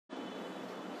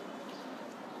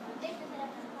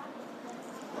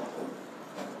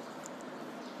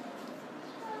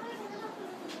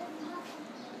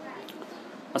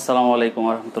আসসালামু আলাইকুম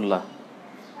রহমতুল্লাহ।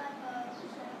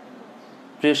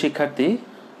 প্রিয় শিক্ষার্থী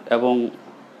এবং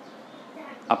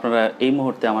আপনারা এই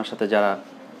মুহূর্তে আমার সাথে যারা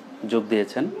যোগ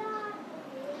দিয়েছেন,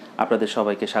 আপনাদের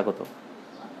সবাইকে স্বাগত।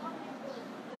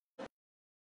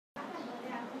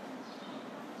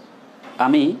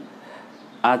 আমি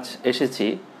আজ এসেছি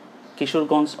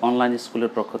কিশোরগঞ্জ অনলাইন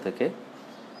স্কুলের পক্ষ থেকে।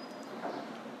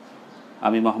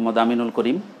 আমি মোহাম্মদ আমিনুল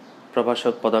করিম,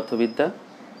 প্রভাষক পদার্থবিদ্যা,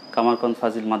 কামারখন্দ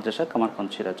ফাজিল মাদ্রাসা, কামারখন্দ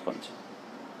সিরাজগঞ্জ।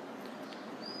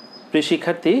 প্রিয়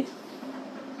শিক্ষার্থী,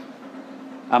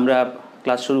 আমরা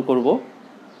ক্লাস শুরু করব।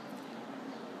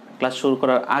 ক্লাস শুরু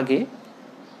করার আগে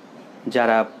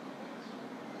যারা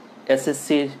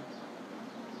এসএসসির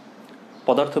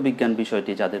পদার্থবিজ্ঞান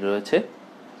বিষয়টি যাদের রয়েছে,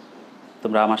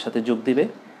 তোমরা আমার সাথে যোগ দিবে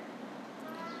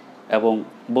এবং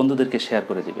বন্ধুদেরকে শেয়ার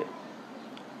করে দিবে,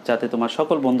 যাতে তোমার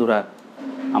সকল বন্ধুরা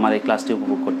আমার এই ক্লাসটি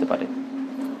উপভোগ করতে পারে।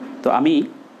 তো আমি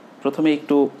প্রথমে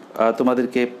একটু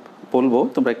তোমাদেরকে বলবো,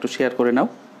 তোমরা একটু শেয়ার করে নাও।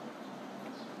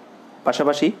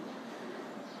 পাশাপাশি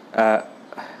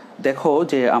দেখো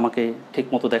যে আমাকে ঠিক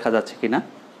মতো দেখা যাচ্ছে কিনা।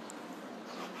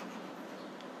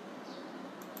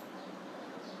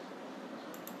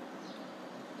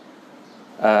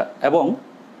 এবং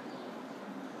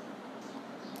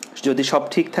যদি সব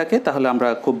ঠিক থাকে তাহলে আমরা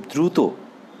খুব দ্রুত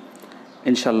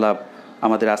ইনশাল্লাহ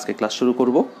আমাদের আজকে ক্লাস শুরু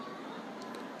করব।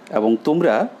 এবং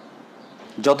তোমরা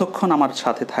যতক্ষণ আমার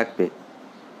সাথে থাকবে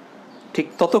ঠিক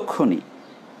ততক্ষণই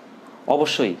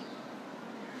অবশ্যই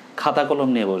খাতা কলম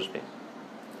নিয়ে বসবে,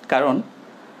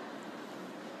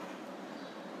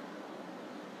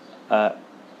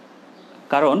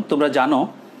 কারণ তোমরা জানো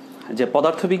যে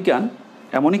পদার্থবিজ্ঞান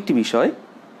এমন একটি বিষয়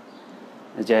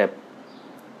যে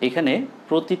এখানে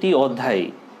প্রতিটি অধ্যায়ে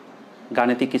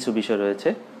গাণিতিক কিছু বিষয় রয়েছে।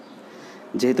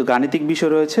 যেহেতু গাণিতিক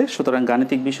বিষয় রয়েছে, সুতরাং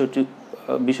গাণিতিক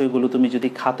বিষয়গুলো তুমি যদি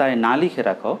খাতায় না লিখে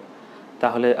রাখো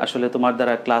তাহলে আসলে তোমার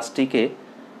দ্বারা ক্লাসটিকে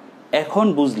এখন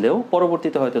বুঝলেও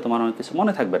পরবর্তীতে হয়তো তোমার অনেক কিছু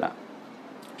মনে থাকবে না।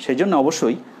 সেই জন্য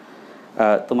অবশ্যই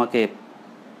তোমাকে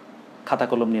খাতা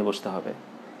কলম নিয়ে বসতে হবে।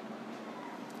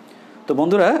 তো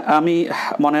বন্ধুরা, আমি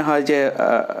মনে হয় যে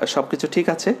সব কিছু ঠিক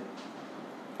আছে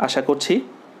আশা করছি,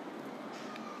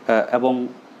 এবং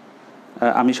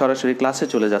আমি সরাসরি ক্লাসে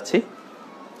চলে যাচ্ছি।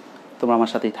 তোমরা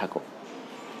আমার সাথেই থাকো।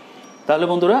 তাহলে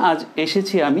বন্ধুরা, আজ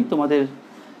এসেছি আমি তোমাদের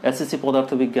এসএসসি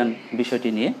পদার্থবিজ্ঞান বিষয়টি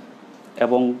নিয়ে,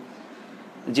 এবং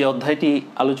যে অধ্যায়টি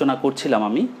আলোচনা করছিলাম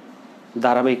আমি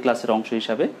ধারাবাহিক ক্লাসের অংশ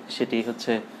হিসাবে, সেটি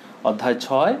হচ্ছে অধ্যায়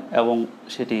 6 এবং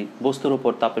সেটি বস্তুর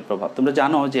উপর তাপের প্রভাব। তোমরা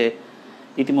জানো যে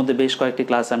ইতিমধ্যে বেশ কয়েকটি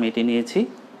ক্লাস আমি এটি নিয়েছি।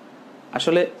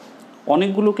 আসলে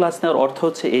অনেকগুলো ক্লাস নেওয়ার অর্থ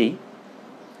হচ্ছে এই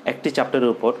একটি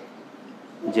চ্যাপ্টারের উপর,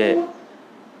 যে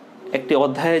একটি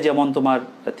অধ্যায়ে যেমন তোমার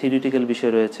থিওরিটিক্যাল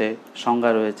বিষয় রয়েছে,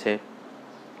 সংজ্ঞা রয়েছে,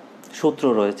 সূত্র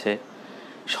রয়েছে,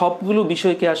 সবগুলো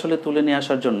বিষয়কে আসলে তুলে নিয়ে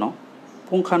আসার জন্য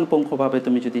পুঙ্খানুপুঙ্খভাবে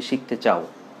তুমি যদি শিখতে চাও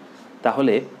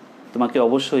তাহলে তোমাকে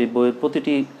অবশ্যই বইয়ের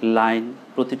প্রতিটি লাইন,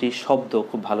 প্রতিটি শব্দ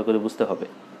খুব ভালো করে বুঝতে হবে।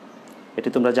 এটি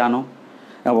তোমরা জানো।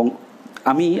 এবং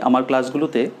আমি আমার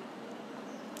ক্লাসগুলোতে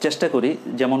চেষ্টা করি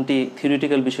যেমনটি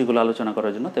থিওরিটিক্যাল বিষয়গুলো আলোচনা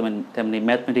করার জন্য, তেমনি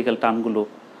ম্যাথমেটিক্যাল টার্মগুলো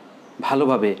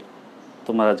ভালোভাবে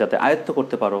তোমরা যাতে আয়ত্ত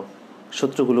করতে পারো,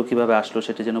 সূত্রগুলো কীভাবে আসলো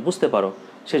সেটি যেন বুঝতে পারো,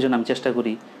 সেই জন্য আমি চেষ্টা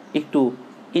করি একটু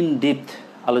ইন ডেপথ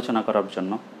আলোচনা করার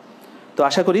জন্য। তো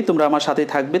আশা করি তোমরা আমার সাথেই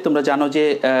থাকবে। তোমরা জানো যে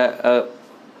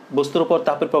বস্তুর উপর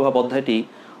তাপের প্রভাব অধ্যায়টি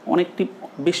অনেকটি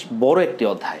বেশ বড় একটি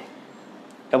অধ্যায়,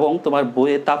 এবং তোমার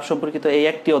বইয়ে তাপ সম্পর্কিত এই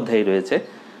একটি অধ্যায় রয়েছে।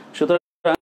 সুতরাং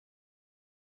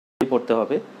পড়তে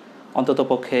হবে অন্তত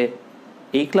পক্ষে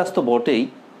এই ক্লাস তো বটেই,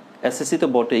 এসএসসি তো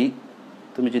বটেই,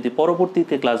 তুমি যদি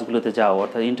পরবর্তীতে ক্লাসগুলোতে যাও,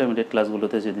 অর্থাৎ ইন্টারমিডিয়েট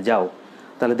ক্লাসগুলোতে যদি যাও,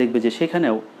 তাহলে দেখবে যে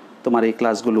সেখানেও তোমার এই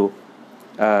ক্লাসগুলো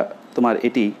তোমার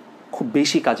এটি খুব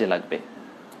বেশি কাজে লাগবে।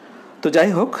 তো যাই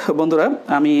হোক বন্ধুরা,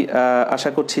 আমি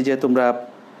আশা করছি যে তোমরা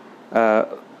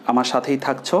আমার সাথেই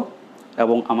থাকছো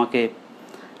এবং আমাকে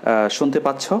শুনতে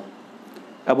পাচ্ছ,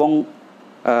 এবং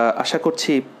আশা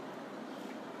করছি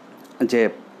যে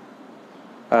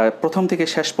প্রথম থেকে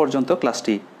শেষ পর্যন্ত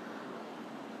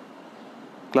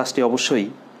ক্লাসটি অবশ্যই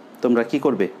তোমরা কি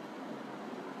করবে,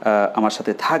 আমার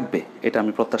সাথে থাকবে, এটা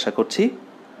আমি প্রত্যাশা করছি।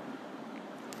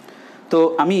 তো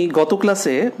আমি গত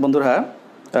ক্লাসে বন্ধুরা,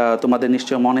 তোমাদের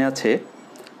নিশ্চয় মনে আছে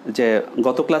যে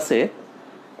গত ক্লাসে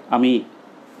আমি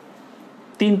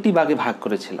 3টি ভাগে ভাগ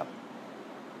করেছিলাম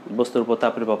বস্তুর উপর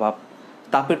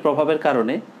তাপের প্রভাবের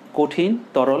কারণে কঠিন,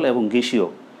 তরল এবং গ্যাসীয়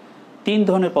 3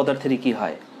 ধরনের পদার্থেরই কি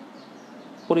হয়,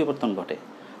 পরিবর্তন ঘটে,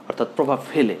 অর্থাৎ প্রভাব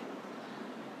ফেলে।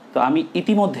 তো আমি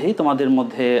ইতিমধ্যেই তোমাদের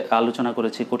মধ্যে আলোচনা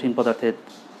করেছি কঠিন পদার্থের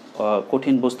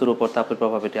কঠিন বস্তুর উপর তাপের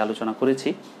প্রভাব এটি আলোচনা করেছি।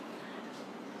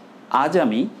 আজ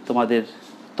আমি তোমাদের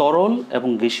তরল এবং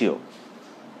গ্যাসীয়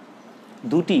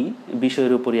দুটি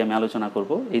বিষয়ের উপরই আমি আলোচনা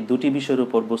করব। এই দুটি বিষয়ের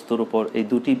উপর, বস্তুর উপর, এই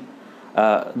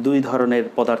দুই ধরনের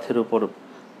পদার্থের উপর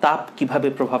তাপ কিভাবে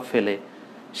প্রভাব ফেলে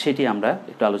সেটি আমরা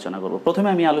একটু আলোচনা করব। প্রথমে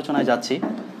আমি আলোচনায় যাচ্ছি,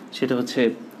 সেটা হচ্ছে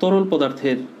তরল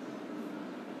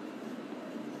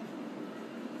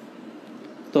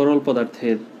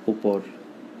পদার্থের উপর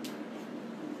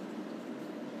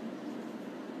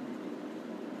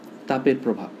তাপের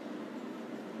প্রভাব।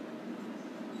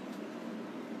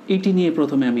 এটি নিয়ে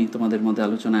প্রথমে আমি তোমাদের মধ্যে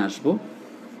আলোচনায় আসব।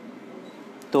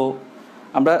 তো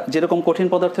আমরা যেরকম কঠিন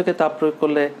পদার্থকে তাপ প্রয়োগ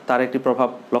করলে তার একটি প্রভাব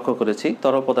লক্ষ্য করেছি,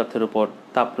 তরল পদার্থের উপর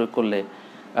তাপ প্রয়োগ করলে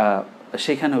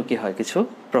সেখানেও কি হয়, কিছু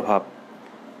প্রভাব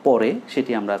পড়ে,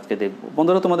 সেটি আমরা আজকে দেখব।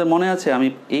 বন্ধুরা, তোমাদের মনে আছে আমি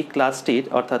এই ক্লাসটির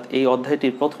অর্থাৎ এই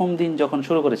অধ্যায়টির প্রথম দিন যখন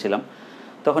শুরু করেছিলাম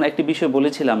তখন একটি বিষয়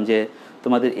বলেছিলাম যে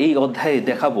তোমাদের এই অধ্যায়ে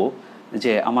দেখাবো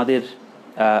যে আমাদের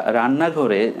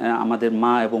রান্নাঘরে আমাদের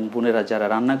মা এবং বোনেরা যারা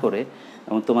রান্না করে,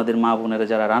 এবং তোমাদের মা বোনেরা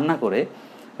যারা রান্না করে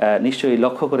নিশ্চয়ই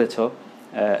লক্ষ্য করেছ,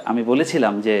 আমি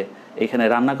বলেছিলাম যে এখানে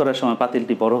রান্না করার সময়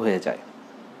পাতিলটি বড় হয়ে যায়।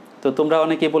 তো তোমরা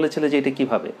অনেকেই বলেছিলে যে এটা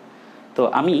কিভাবে। তো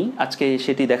আমি আজকে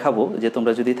সেটি দেখাবো যে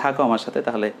তোমরা যদি থাকো আমার সাথে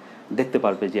তাহলে দেখতে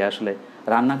পারবে যে আসলে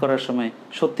রান্না করার সময়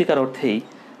সত্যিকার অর্থেই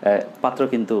পাত্র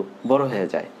কিন্তু বড় হয়ে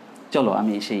যায়। চলো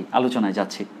আমি সেই আলোচনায়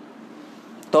যাচ্ছি।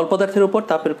 তরল পদার্থের উপর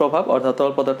তাপের প্রভাব, অর্থাৎ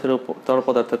তরল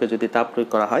পদার্থকে যদি তাপ প্রয়োগ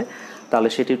করা হয় তাহলে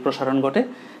সেটির প্রসারণ ঘটে।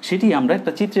 সেটি আমরা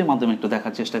একটা চিত্রের মাধ্যমে একটু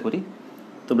দেখার চেষ্টা করি।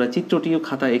 তোমরা চিত্রটিও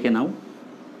খাতায় এঁকে নাও।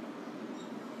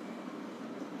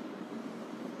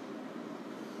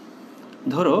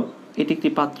 ধরো এটি একটি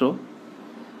পাত্র।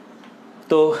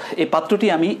 তো এই পাত্রটি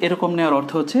আমি এরকম নেওয়ার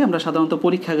অর্থ হচ্ছে, আমরা সাধারণত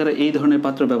পরীক্ষাগারে এই ধরনের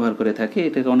পাত্র ব্যবহার করে থাকি,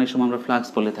 এটাকে অনেক সময় আমরা ফ্লাস্ক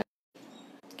বলে থাকি।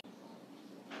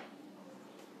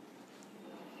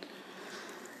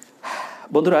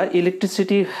 বন্ধুরা,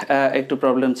 ইলেকট্রিসিটি একটু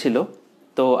প্রবলেম ছিল,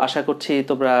 তো আশা করছি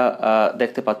তোমরা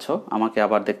দেখতে পাচ্ছ, আমাকে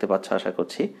আবার দেখতে পাচ্ছ আশা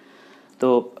করছি। তো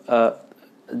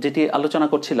যেটি আলোচনা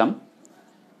করছিলাম,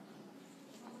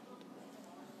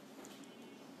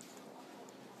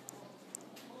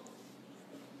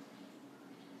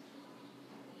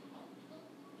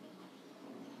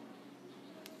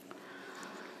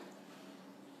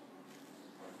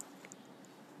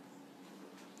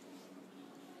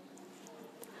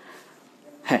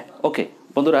 হ্যাঁ, ওকে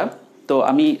বন্ধুরা, তো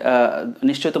আমি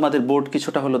নিশ্চয়ই তোমাদের বোর্ড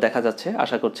কিছুটা হলো দেখা যাচ্ছে,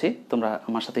 আশা করছি তোমরা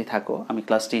আমার সাথেই থাকো, আমি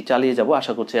ক্লাসটি চালিয়ে যাব,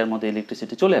 আশা করছি এর মধ্যে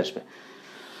ইলেকট্রিসিটি চলে আসবে।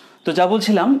 তো যা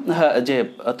বলছিলাম যে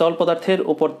তরল পদার্থের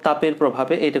উপর তাপের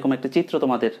প্রভাবে এইরকম একটা চিত্র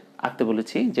তোমাদের আঁকতে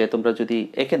বলেছি, যে তোমরা যদি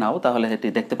এঁকে নাও তাহলে এটি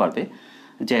দেখতে পারবে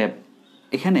যে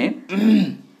এখানে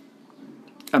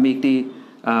আমি একটি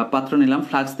পাত্র নিলাম,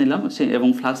 ফ্লাক্স নিলাম, এবং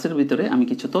ফ্লাক্সের ভিতরে আমি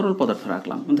কিছু তরল পদার্থ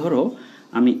রাখলাম। ধরো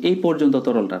আমি এই পর্যন্ত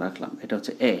তরলটা রাখলাম, এটা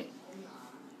হচ্ছে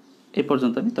এই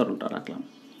পর্যন্ত আমি তরলটা রাখলাম।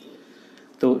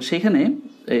 তো সেইখানে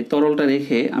এই তরলটা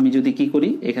রেখে আমি যদি কি করি,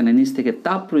 এখানে নিচ থেকে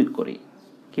তাপ প্রয়োগ করি,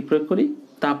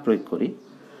 তাপ প্রয়োগ করি,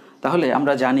 তাহলে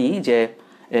আমরা জানি যে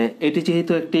এটি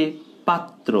যেহেতু একটি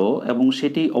পাত্র এবং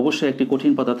সেটি অবশ্যই একটি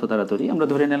কঠিন পদার্থ দ্বারা তৈরি, আমরা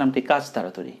ধরে নিলাম এটি কাঁচ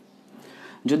দ্বারা তৈরি।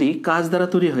 যদি কাঁচ দ্বারা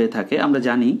তৈরি হয়ে থাকে, আমরা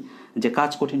জানি যে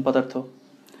কাঁচ কঠিন পদার্থ,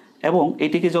 এবং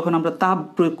এটিকে যখন আমরা তাপ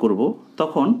প্রয়োগ করব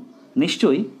তখন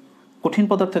নিশ্চয়ই কঠিন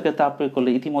পদার্থকে তাপ প্রয়োগ করলে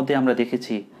ইতিমধ্যে আমরা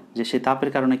দেখেছি যে সেই তাপের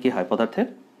কারণে কি হয়, পদার্থের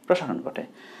প্রসারণ ঘটে।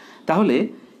 তাহলে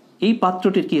এই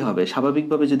পাত্রটির কি হবে,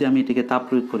 স্বাভাবিকভাবে যদি আমি এটিকে তাপ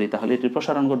প্রয়োগ করি তাহলে এটির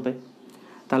প্রসারণ ঘটবে।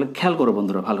 তাহলে খেয়াল করো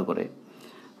বন্ধুরা ভালো করে,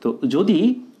 তো যদি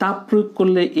তাপ প্রয়োগ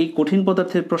করলে এই কঠিন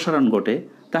পদার্থের প্রসারণ ঘটে,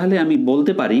 তাহলে আমি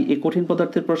বলতে পারি এই কঠিন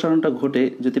পদার্থের প্রসারণটা ঘটে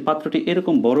যদি পাত্রটি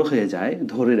এরকম বড় হয়ে যায়,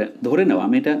 ধরে নাও,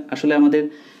 আমি এটা আসলে আমাদের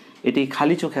এটি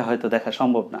খালি চোখে হয়তো দেখা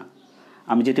সম্ভব না।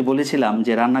 আমি যেটি বলেছিলাম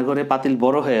যে রান্নাঘরে পাতিল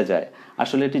বড় হয়ে যায়,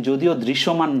 আসলে এটি যদিও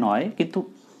দৃশ্যমান নয় কিন্তু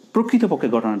প্রকৃতপক্ষে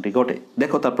ঘটনাটি ঘটে,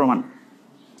 দেখো তার প্রমাণ।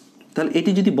 তাহলে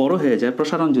এটি যদি বড় হয়ে যায়,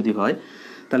 প্রসারণ যদি হয়,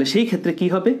 তাহলে সেই ক্ষেত্রে কি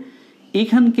হবে,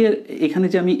 এখানে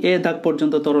যে আমি দাগ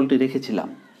পর্যন্ত তরলটি রেখেছিলাম,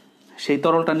 সেই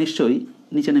তরলটা নিশ্চয়ই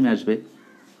নিচে নেমে আসবে।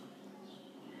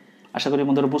 আশা করি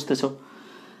বন্ধুরা বুঝতেছ।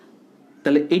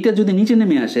 তাহলে এইটা যদি নিচে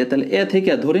নেমে আসে, তাহলে থেকে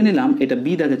ধরে নিলাম এটা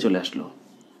বি দাগে চলে আসলো।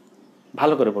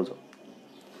 ভালো করে বোঝো,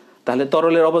 তাহলে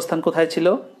তরলের অবস্থান কোথায় ছিল,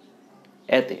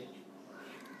 এতে।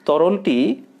 তরলটি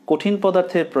কঠিন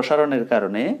পদার্থের প্রসারণের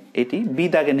কারণে এটি বি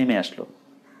দাগে নেমে আসলো।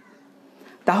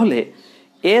 তাহলে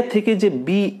থেকে যে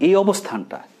বি, এই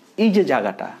অবস্থানটা, এই যে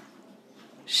জায়গাটা,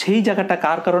 সেই জায়গাটা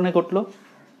কার কারণে ঘটলো,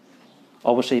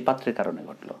 অবশ্যই পাত্রের কারণে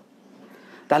ঘটলো।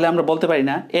 তাহলে আমরা বলতে পারি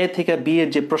না থেকে বি এর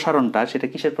যে প্রসারণটা, সেটা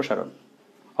কিসের প্রসারণ,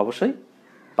 অবশ্যই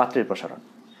পাত্রের প্রসারণ।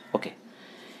 ওকে,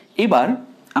 এবার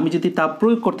আমি যদি তাপ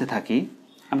প্রয়োগ করতে থাকি,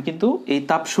 আমি কিন্তু এই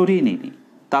তাপ সরিয়ে নিইনি,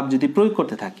 তাপ যদি প্রয়োগ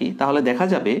করতে থাকি তাহলে দেখা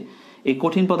যাবে এই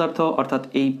কঠিন পদার্থ অর্থাৎ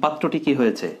এই পাত্রটি কি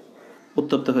হয়েছে,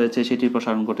 উত্তপ্ত হয়েছে, সেটির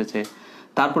প্রসারণ ঘটেছে।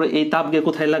 তারপরে এই তাপ গিয়ে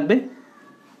কোথায় লাগবে?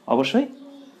 অবশ্যই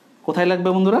কোথায় লাগবে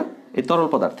বন্ধুরা? এই তরল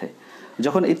পদার্থে।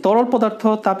 যখন এই তরল পদার্থ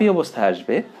তাপীয় অবস্থায়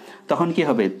আসবে তখন কি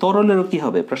হবে? তরলেরও কি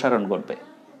হবে? প্রসারণ ঘটবে।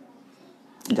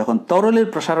 যখন তরলের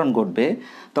প্রসারণ ঘটবে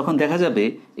তখন দেখা যাবে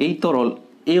এই তরল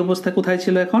এই অবস্থা কোথায়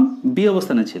ছিল? এখন বি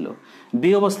অবস্থানে ছিল। বি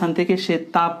অবস্থান থেকে সে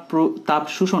তাপ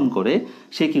শোষণ করে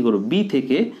সে কি করবে? বি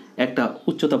থেকে একটা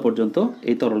উচ্চতা পর্যন্ত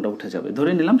এই তরলটা উঠে যাবে।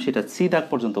 ধরে নিলাম সেটা সি দাগ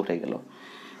পর্যন্ত উঠে গেল।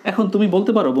 এখন তুমি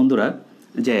বলতে পারো বন্ধুরা,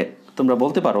 যে তোমরা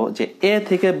বলতে পারো যে এ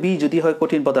থেকে বি যদি হয়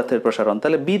কঠিন পদার্থের প্রসারণ,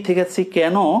 তাহলে বি থেকে সি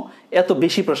কেন এত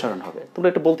বেশি প্রসারণ হবে? তোমরা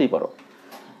এটা বলতেই পারো।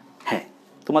 হ্যাঁ,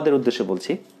 তোমাদের উদ্দেশ্যে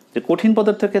বলছি যে কঠিন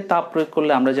পদার্থকে তাপ প্রয়োগ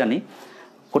করলে আমরা জানি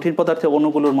কঠিন পদার্থের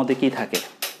অণুগুলোর মধ্যে কি থাকে?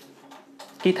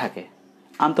 কি থাকে?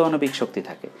 আন্তঃআণবিক শক্তি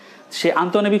থাকে। সে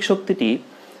আন্তঃআণবিক শক্তিটি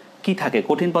কি থাকে?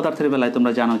 কঠিন পদার্থের বেলায়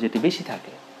তোমরা জানো যেটি বেশি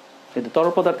থাকে, কিন্তু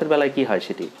তরল পদার্থের বেলায় কি হয়?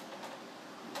 সেটি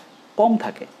কম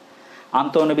থাকে।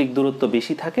 আন্তঃআণবিক দূরত্ব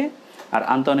বেশি থাকে আর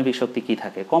আন্তঃআণবিক শক্তি কি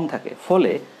থাকে? কম থাকে।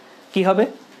 ফলে কি হবে?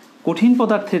 কঠিন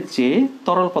পদার্থের চেয়ে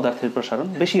তরল পদার্থের প্রসারণ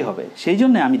বেশি হবে। সেই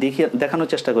জন্য আমি দেখানোর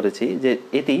চেষ্টা করেছি যে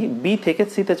এটি বি থেকে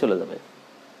সিতে চলে যাবে।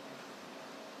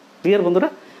 ক্লিয়ার বন্ধুরা?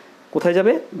 কোথায়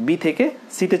যাবে? বি থেকে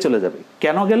সিতে চলে যাবে।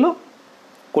 কেন গেল?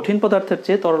 কঠিন পদার্থের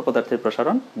চেয়ে তরল পদার্থের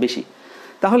প্রসারণ বেশি।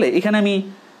 তাহলে এখানে আমি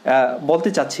বলতে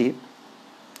চাচ্ছি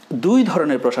দুই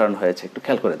ধরনের প্রসারণ হয়েছে, একটু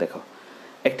খেয়াল করে দেখো।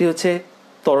 একটি হচ্ছে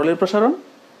তরলের প্রসারণ,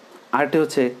 আরেকটি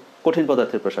হচ্ছে কঠিন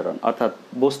পদার্থের প্রসারণ, অর্থাৎ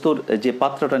বস্তুর যে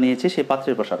পাত্রটা নিয়েছে সেই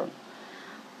পাত্রের প্রসারণ।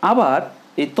 আবার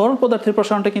এই তরল পদার্থের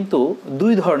প্রসারণটা কিন্তু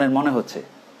দুই ধরনের মনে হচ্ছে।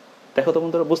 দেখো তো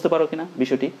বন্ধুরা, বুঝতে পারো কিনা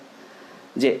বিষয়টি?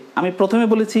 যে আমি প্রথমে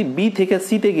বলেছি বি থেকে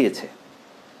সিতে গিয়েছে,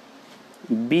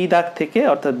 বি দাগ থেকে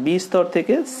অর্থাৎ বি স্তর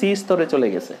থেকে সি স্তরে চলে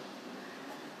গেছে,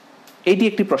 এইটি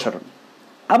একটি প্রসারণ।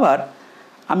 আবার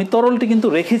আমি তরলটি কিন্তু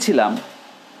রেখেছিলাম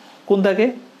কোন দাগে?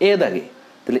 এ দাগে,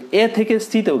 তাহলে এ থেকে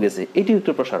সিতেও গেছে, এটিও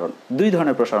একটি প্রসারণ। দুই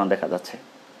ধরনের প্রসারণ দেখা যাচ্ছে।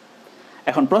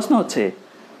 এখন প্রশ্ন হচ্ছে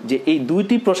যে এই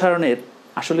দুইটি প্রসারণের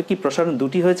আসলে কি প্রসারণ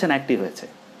দুটি হয়েছে না একটি হয়েছে?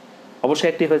 অবশ্যই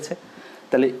একটি হয়েছে।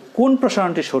 তাহলে কোন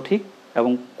প্রসারণটি সঠিক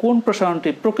এবং কোন প্রসারণটি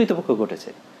প্রকৃতপক্ষে ঘটেছে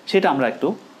সেটা আমরা একটু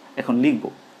এখন লিখব।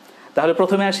 তাহলে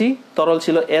প্রথমে আসি, তরল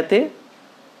ছিল এতে,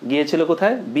 গিয়েছিল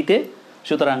কোথায়? বিতে।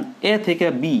 সুতরাং এ থেকে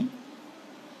বি,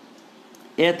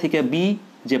 এ থেকে বি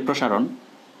যে প্রসারণ,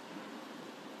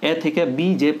 এ থেকে বি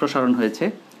যে প্রসারণ হয়েছে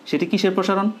সেটি কিসের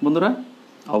প্রসারণ বন্ধুরা?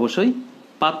 অবশ্যই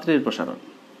পাত্রের প্রসারণ।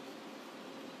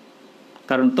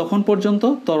 কারণ তখন পর্যন্ত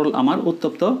তরল আমার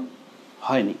উত্তপ্ত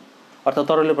হয়নি, অর্থাৎ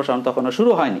তরলের প্রসারণ তখনও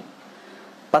শুরু হয়নি,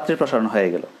 পাত্রের প্রসারণ হয়ে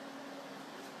গেল।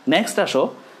 নেক্সট আসো,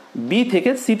 বি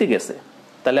থেকে সিতে গেছে,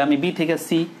 তাহলে আমি বি থেকে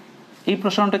সি, এই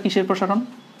প্রসারণটা কিসের প্রসারণ?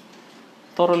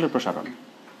 তরলের প্রসারণ,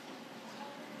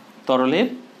 তরলের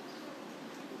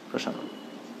প্রসারণ।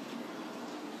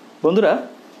 বন্ধুরা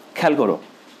খেয়াল করো,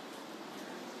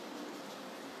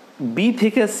 বি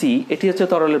থেকে সি এটি হচ্ছে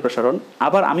তরলের প্রসারণ।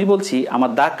 আবার আমি বলছি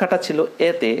আমার দাগ কাটা ছিল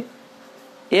এতে,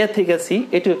 এ থেকে সি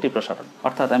এটিও একটি প্রসারণ।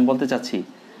 অর্থাৎ আমি বলতে চাচ্ছি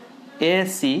এ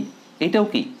সি এটাও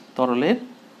কি তরলের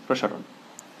প্রসারণ।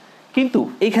 কিন্তু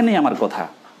এইখানেই আমার কথা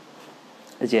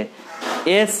যে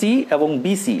এ সি এবং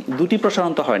বি সি দুটি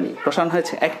প্রসারণ তো হয়নি, প্রসারণ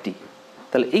হয়েছে একটি।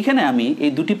 তাহলে এইখানে আমি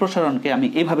এই দুটি প্রসারণকে আমি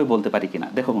এইভাবে বলতে পারি কিনা?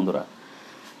 দেখো বন্ধুরা,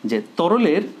 যে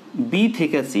তরলের বি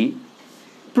থেকে সি,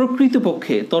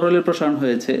 প্রকৃতপক্ষে তরলের প্রসারণ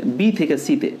হয়েছে বি থেকে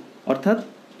সিতে, অর্থাৎ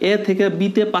এ থেকে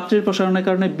বিতে পাত্রের প্রসারণের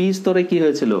কারণে বি স্তরে কি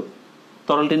হয়েছিল?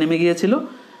 তরলটি নেমে গিয়েছিল,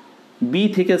 বি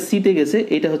থেকে সিতে গেছে,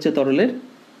 এটা হচ্ছে তরলের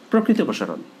প্রকৃত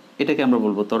প্রসারণ। এটাকে আমরা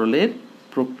বলবো তরলের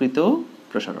প্রকৃত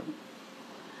প্রসারণ।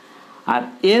 আর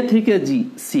এ থেকে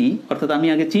সি, অর্থাৎ আমি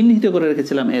আগে চিহ্নিত করে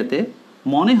রেখেছিলাম এতে,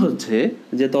 মনে হচ্ছে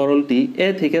যে তরলটি এ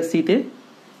থেকে সিতে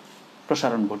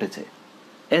প্রসারণ ঘটেছে,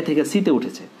 এ থেকে সিতে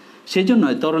উঠেছে, সেই জন্য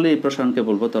তরলের এই প্রসারণকে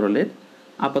বলবো তরলের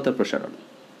আপাত প্রসারণ।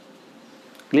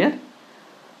 ক্লিয়ার?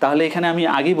 তাহলে এখানে আমি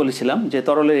আগেই বলেছিলাম যে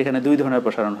তরলের এখানে দুই ধরনের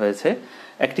প্রসারণ হয়েছে,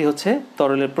 একটি হচ্ছে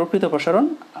তরলের প্রকৃত প্রসারণ,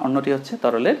 অন্যটি হচ্ছে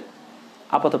তরলের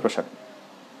আপাত প্রসারণ।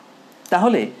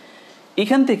 তাহলে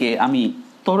এখান থেকে আমি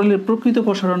তরলের প্রকৃত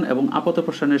প্রসারণ এবং আপাত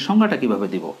প্রসারণের সংজ্ঞাটা কিভাবে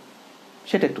দিব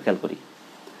সেটা একটু খেয়াল করি।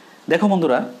 দেখো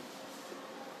বন্ধুরা,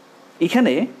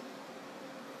 এখানে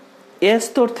এ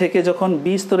স্তর থেকে যখন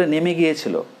বি স্তরে নেমে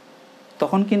গিয়েছিল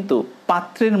তখন কিন্তু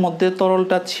পাত্রের মধ্যে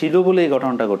তরলটা ছিল বলে এই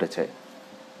ঘটনাটা ঘটেছে।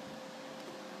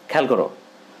 খেয়াল করো,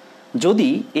 যদি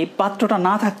এই পাত্রটা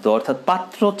না থাকতো, অর্থাৎ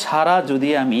পাত্র ছাড়া যদি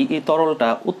আমি এই তরলটা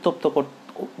উত্তপ্ত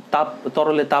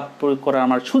তরলে তাপ প্রয়োগ করার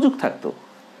আমার সুযোগ থাকতো,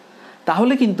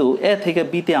 তাহলে কিন্তু এ থেকে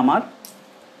বিতে আমার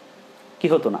কি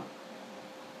হতো না?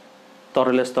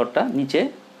 তরলের স্তরটা নিচে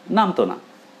নামতো না,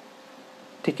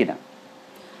 ঠিক কিনা?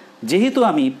 যেহেতু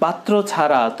আমি পাত্র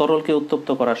ছাড়া তরলকে উত্তপ্ত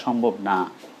করা সম্ভব না,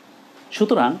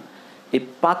 সুতরাং এই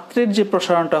পাত্রের যে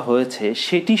প্রসারণটা হয়েছে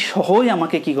সেটি সহই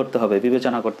আমাকে কি করতে হবে,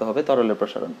 বিবেচনা করতে হবে তরলের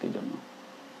প্রসারণটির জন্য,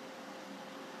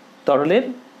 তরলের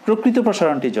প্রকৃত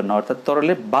প্রসারণটির জন্য, অর্থাৎ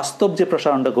তরলের বাস্তব যে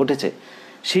প্রসারণটা ঘটেছে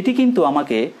সেটি কিন্তু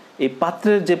আমাকে এই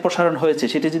পাত্রের যে প্রসারণ হয়েছে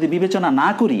সেটি যদি বিবেচনা না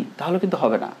করি তাহলে কিন্তু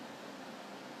হবে না।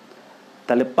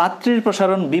 তাহলে পাত্রের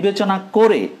প্রসারণ বিবেচনা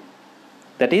করে,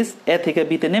 দ্যাট ইজ এ থেকে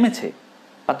বিতে নেমেছে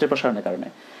পাত্রের প্রসারণের কারণে।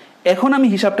 এখন আমি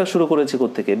হিসাবটা শুরু করেছি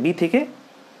কোত্থেকে, বি থেকে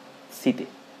সিতে।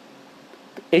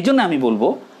 এই জন্য আমি বলবো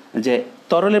যে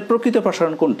তরলের প্রকৃত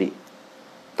প্রসারণ কোনটি?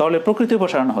 তরলের প্রকৃত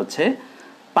প্রসারণ হচ্ছে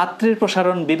পাত্রের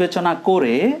প্রসারণ বিবেচনা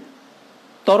করে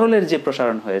তরলের যে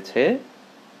প্রসারণ হয়েছে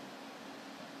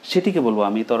সেটিকে বলবো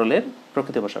আমি তরলের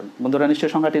প্রকৃত প্রসারণ। বন্ধুরা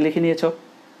নিশ্চয়ই সংখ্যাটি লিখে নিয়েছ।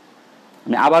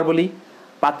 আমি আবার বলি,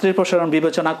 পাত্রের প্রসারণ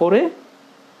বিবেচনা করে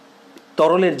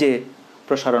তরলের যে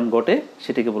প্রসারণ ঘটে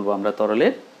সেটিকে বলবো আমরা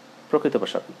তরলের প্রকৃত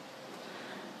প্রসারণ।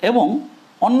 এবং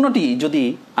অন্যটি যদি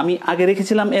আমি আগে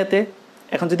রেখেছিলাম এতে,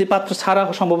 এখন যদি পাত্র ছাড়া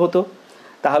সম্ভব হতো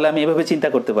তাহলে আমি এভাবে চিন্তা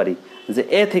করতে পারি যে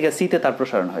এ থেকে সিতে তার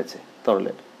প্রসারণ হয়েছে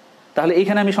তরলের। তাহলে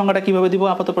এখানে আমি সংজ্ঞাটা কিভাবে দিব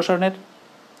আপাত প্রসারণের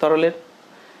তরলের?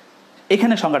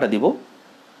 এখানে সংজ্ঞাটা দিব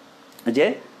যে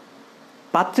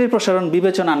পাত্রের প্রসারণ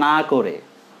বিবেচনা না করে,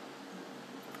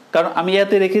 কারণ আমি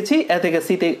এতে রেখেছি, এ থেকে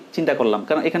সিতে চিন্তা করলাম,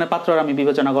 কারণ এখানে পাত্র আমি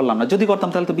বিবেচনা করলাম না। যদি করতাম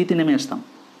তাহলে তো বিতে নেমে আসতাম।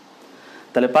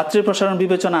 তাহলে পাত্রের প্রসারণ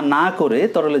বিবেচনা না করে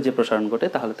তরলের যে প্রসারণ ঘটে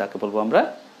তাহলে তাকে বলবো আমরা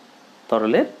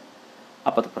তরলের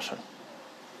আপাত প্রসারণ।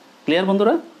 ক্লিয়ার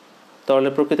বন্ধুরা?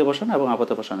 তরলের প্রকৃত প্রসারণ এবং আপাত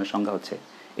প্রসারণের সংজ্ঞা হচ্ছে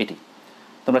এটি।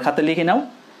 তোমরা খাতে লিখে নাও।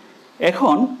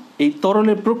 এখন এই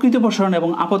তরলের প্রকৃত প্রসারণ এবং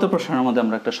আপাত প্রসারণের মধ্যে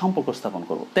আমরা একটা সম্পর্ক স্থাপন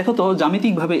করব। দেখো তো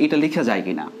জ্যামিতিকভাবে এটা লেখা যায়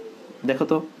কিনা। দেখো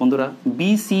তো বন্ধুরা,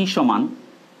 বিসি সমান,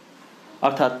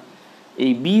 অর্থাৎ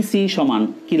এই বিসি সমান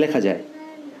কি লেখা যায়,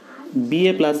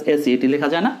 বিএ প্লাস এসি, এটি লেখা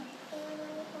যায় না?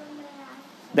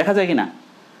 দেখা যায় কিনা?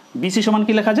 বিসি সমান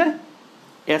কি লেখা যায়,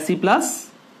 এসি প্লাস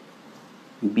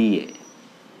বিএ,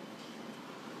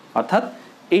 অর্থাৎ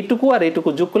এইটুকু আর এইটুকু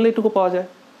যোগ করলে এইটুকু পাওয়া যায়,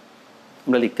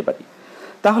 আমরা লিখতে পারি।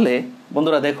 তাহলে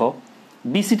বন্ধুরা দেখো,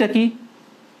 বিসিটা কি,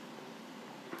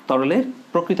 তরলের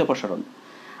প্রকৃত প্রসারণ।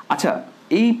 আচ্ছা,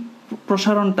 এই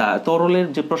প্রসারণটা, তরলের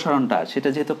যে প্রসারণটা, সেটা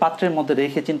যেহেতু পাত্রের মধ্যে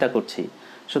রেখে চিন্তা করছি,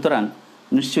 সুতরাং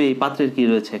নিশ্চয়ই এই পাত্রের কি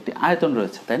রয়েছে, একটি আয়তন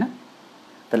রয়েছে, তাই না?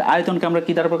 তাহলে আয়তনকে আমরা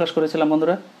কি দ্বারা প্রকাশ করেছিলাম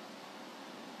বন্ধুরা?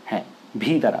 হ্যাঁ,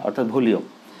 ভি দ্বারা, অর্থাৎ ভলিউম।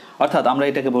 অর্থাৎ আমরা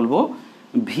এটাকে বলবো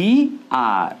ভি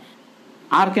আর।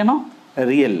 আর কেন?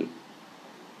 রিয়েল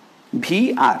ভি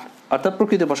আর, অর্থাৎ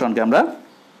প্রকৃত প্রসারণকে আমরা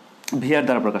ভি আর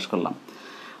দ্বারা প্রকাশ করলাম।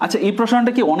 আচ্ছা, এই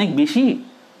প্রসারণটা কি অনেক বেশি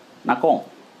না কম?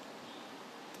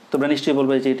 তোমরা নিশ্চয়ই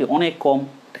বলবে যে এটি অনেক কম,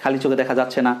 খালি চোখে দেখা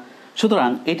যাচ্ছে না। সুতরাং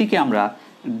এটিকে আমরা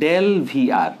ডেল ভি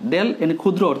আর, ডেল এনে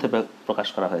ক্ষুদ্র অর্থে প্রকাশ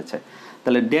করা হয়েছে।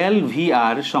 তাহলে ডেল ভি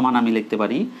আর সমান আমি লিখতে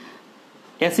পারি,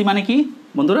 এসি মানে কি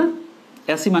বন্ধুরা?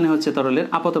 এসি মানে হচ্ছে তরলের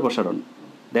আপাত প্রসারণ,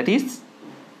 that is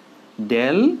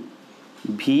del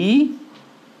V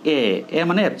A, এ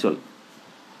মানে অ্যাকচুয়াল,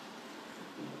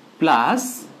 প্লাস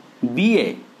বিএ,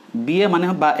 বিএ মানে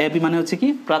বা এ বি মানে হচ্ছে কি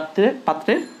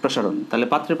পাত্রের প্রসারণ। তাহলে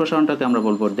পাত্রের প্রসারণটাকে আমরা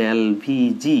বলবো ডেল ভি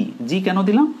জি। জি কেন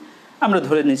দিলাম? আমরা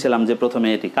ধরে নিয়েছিলাম যে প্রথমে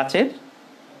এটি কাচের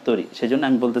তৈরি, সেজন্য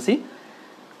আমি বলতেছি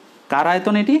কার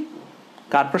আয়তন এটি,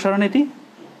 কার প্রসারণ এটি?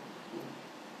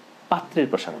 পাত্রের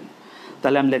প্রসারণ।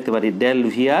 তাহলে আমি লিখতে পারি ডেল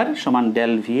ভি আর সমান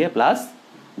del V A plus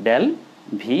del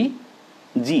V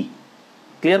G.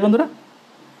 Clear বন্ধুরা?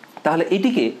 তাহলে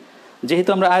এটিকে যেহেতু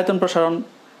আমরা আয়তন প্রসারণ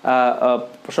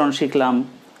শিখলাম,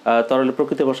 তরলের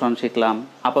প্রকৃত প্রসারণ শিখলাম,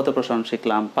 আপাত প্রসারণ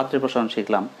শিখলাম, পাত্রের প্রসারণ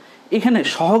শিখলাম, এখানে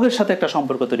সহগের সাথে একটা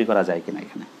সম্পর্ক তৈরি করা যায় কিনা?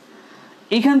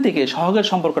 এখান থেকে সহগের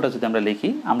সম্পর্কটা যদি আমরা লিখি,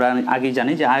 আমরা আগেই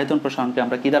জানি যে আয়তন প্রসারণকে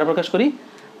আমরা কি দ্বারা প্রকাশ করি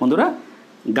বন্ধুরা?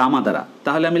 গামা দ্বারা।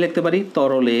 তাহলে আমি লিখতে পারি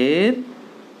তরলের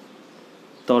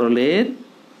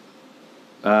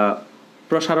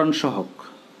প্রসারণ সহগ,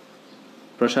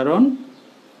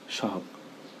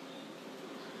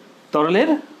 তরলের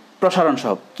প্রসারণ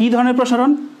সহগ। কি ধরনের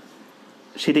প্রসারণ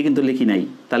সেটা কিন্তু লিখি নাই,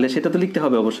 তাহলে সেটা তো লিখতে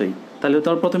হবে অবশ্যই। তাহলে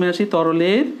প্রথমে আসি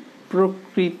তরলের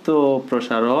প্রকৃত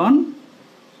প্রসারণ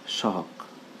সহগ।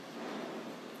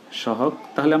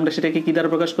 তাহলে আমরা সেটাকে কি দ্বারা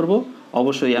প্রকাশ করব?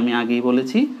 অবশ্যই আমি আগেই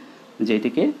বলেছি যে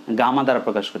এটিকে গামা দ্বারা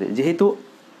প্রকাশ করি, যেহেতু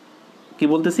কি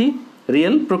বলতেছি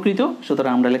রিয়েল প্রকৃত,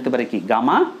 সুতরাং আমরা লিখতে পারি কি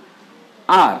গামা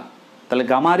আর। তাহলে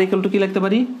গামা আর ইকুয়াল টু কি লিখতে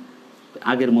পারি?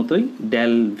 আগের মতোই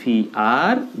del V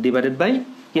R divided by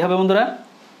কি হবে বন্ধুরা?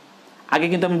 আগে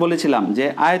কিন্তু আমি বলেছিলাম যে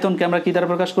আয়তনকে আমরা কি দ্বারা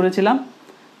প্রকাশ করেছিলাম?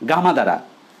 গামা দ্বারা।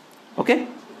 ওকে,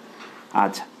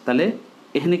 আচ্ছা, তাহলে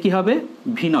এখানে কি হবে?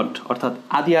 ভি নট, অর্থাৎ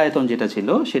আদি আয়তন যেটা ছিল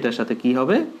সেটার সাথে কি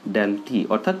হবে? ডেল টি,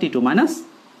 অর্থাৎ টি টু মাইনাস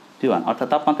V1, অর্থাৎ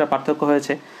তাপমাত্রার পার্থক্য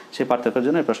হয়েছে, সেই পার্থক্যের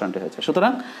জন্য এই প্রসারণটি হয়েছে।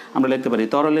 সুতরাং আমরা লিখতে পারি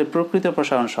তরলের প্রকৃত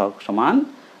প্রসারণ সহগ সমান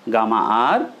গামা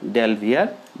আর ডেল ভি আর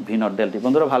ভি নট ডেল টি।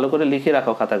 বন্ধুরা ভালো করে লিখে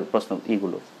রাখো খাতার প্রশ্ন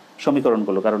এইগুলো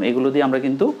সমীকরণগুলো, কারণ এগুলো দিয়ে আমরা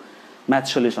কিন্তু ম্যাথ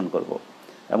সলিউশন করব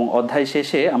এবং অধ্যায়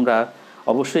শেষে আমরা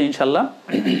অবশ্যই ইনশাল্লাহ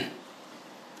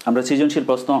আমরা সৃজনশীল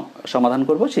প্রশ্ন সমাধান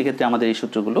করব। সেক্ষেত্রে আমাদের এই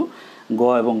সূত্রগুলো গ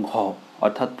এবং ঘ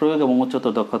অর্থাৎ প্রয়োগ এবং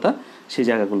উচ্চতর দক্ষতা সেই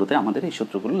জায়গাগুলোতে আমাদের এই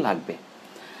সূত্রগুলো লাগবে।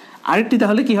 আরেকটি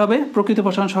তাহলে কি হবে, প্রকৃত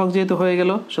প্রসারণ সহগ যেহেতু হয়ে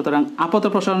গেল, সুতরাং আপাত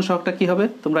প্রসারণ সহগটা কি হবে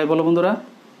তোমরাই বলো বন্ধুরা।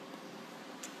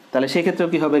 তাহলে সেক্ষেত্রেও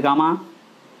কি হবে গামা,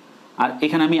 আর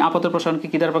এখানে আমি আপাত প্রসারণকে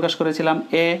কি দ্বারা প্রকাশ করেছিলাম,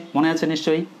 এ, মনে আছে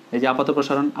নিশ্চয়ই, এই যে আপাত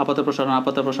প্রসারণ আপাত প্রসারণ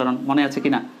আপাত প্রসারণ মনে আছে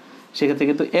কিনা, সেক্ষেত্রে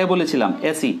কিন্তু এ বলেছিলাম,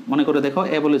 এসি মনে করে দেখো,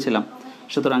 এ বলেছিলাম।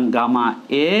 সুতরাং গামা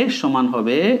এ সমান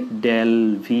হবে del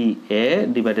V A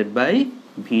divided by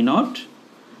V naught,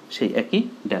 সেই একই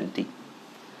ডেল টি।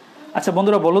 আচ্ছা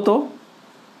বন্ধুরা বলো তো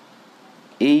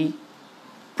এই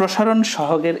প্রসারণ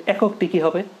সহগের এককটি কি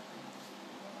হবে?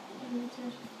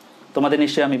 তোমাদের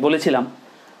নিশ্চয়ই আমি বলেছিলাম,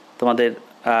 তোমাদের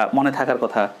মনে থাকার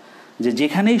কথা, যে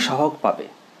যেখানেই সহগ পাবে,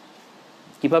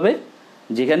 কি পাবে,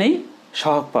 যেখানেই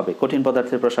সহগ পাবে, কঠিন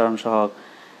পদার্থের প্রসারণ সহগ,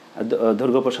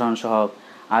 দৈর্ঘ্য প্রসারণ সহগ,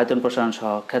 আয়তন প্রসারণ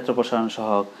সহগ, ক্ষেত্র প্রসারণ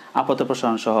সহগ, আপাত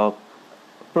প্রসারণ সহগ,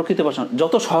 প্রকৃত প্রসারণ,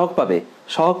 যত সহগ পাবে,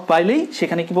 সহগ পাইলেই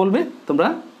সেখানে কি বলবে তোমরা,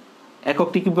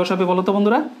 এককটি কি বসাবে বলো তো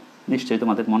বন্ধুরা? নিশ্চয়ই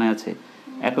তোমাদের মনে আছে,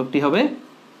 এককটি হবে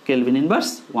কেলভিন ইনভার্স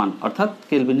 1, অর্থাৎ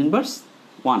কেলভিন ইনভার্স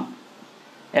 1।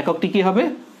 এককটি কি হবে,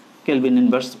 কেলভিন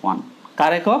ইনভার্স 1।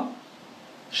 কার একক?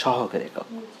 সহগের একক।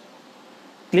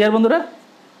 ক্লিয়ার বন্ধুরা?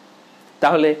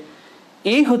 তাহলে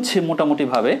এই হচ্ছে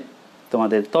মোটামুটিভাবে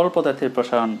তোমাদের তরল পদার্থের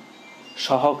প্রসারণ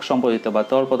সহগ সম্পর্কিত বা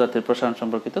তরল পদার্থের প্রসারণ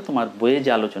সম্পর্কিত তোমার বইয়ে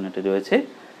যে আলোচনাটি রয়েছে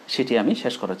সেটি আমি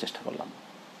শেষ করার চেষ্টা করলাম।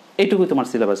 এইটুকুই তোমার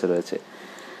সিলেবাসে রয়েছে।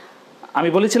 আমি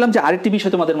বলেছিলাম যে আরেকটি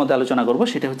বিষয় তোমাদের মধ্যে আলোচনা করব,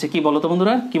 সেটা হচ্ছে কি বলতো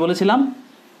বন্ধুরা, কি বলেছিলাম,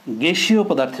 গ্যাসীয়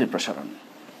পদার্থের প্রসারণ।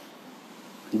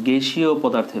 গ্যাসীয়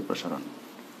পদার্থের প্রসারণ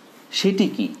সেটি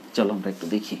কি, চলো আমরা একটু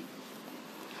দেখি।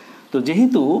 তো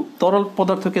যেহেতু তরল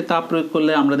পদার্থকে তাপ প্রয়োগ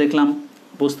করলে আমরা দেখলাম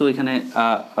বস্তু এখানে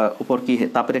উপর কি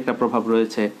তাপের একটা প্রভাব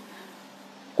রয়েছে,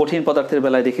 কঠিন পদার্থের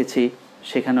বেলায় দেখেছি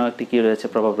সেখানেও একটি কি রয়েছে,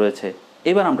 প্রভাব রয়েছে।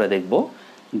 এবার আমরা দেখব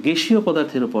গ্যাসীয়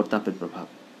পদার্থের উপর তাপের প্রভাব।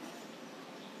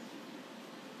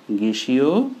 গ্যাসীয়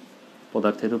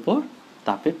পদার্থের উপর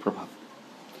তাপের প্রভাব।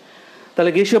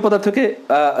 তাহলে গ্যাসীয় পদার্থকে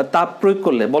তাপ প্রয়োগ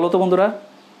করলে বলো তো বন্ধুরা,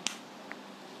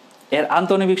 এর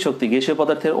আন্তঃনৈবিক শক্তি, গ্যাসীয়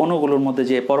পদার্থের অণুগুলোর মধ্যে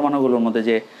যে পরমাণুগুলোর মধ্যে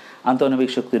যে আন্তঃনৈবিক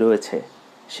শক্তি রয়েছে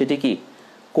সেটি কি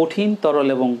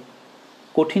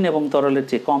কঠিন এবং তরলের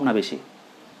চেয়ে কম না বেশি?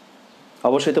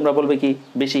 অবশ্যই তোমরা বলবে কি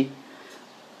বেশি।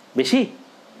 বেশি?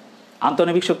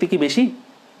 আন্তঃনৈবিক শক্তি কি বেশি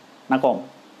না কম?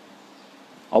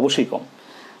 অবশ্যই কম।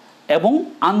 এবং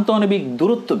আন্তঃনৈবিক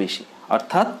দূরত্ব বেশি,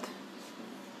 অর্থাৎ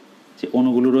যে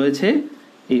অণুগুলো রয়েছে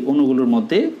এই অণুগুলোর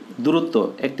মধ্যে দূরত্ব,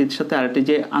 একটির সাথে আরেকটি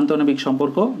যে আন্তঃনৈবিক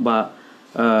সম্পর্ক বা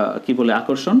কি বলে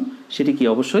আকর্ষণ, সেটি কি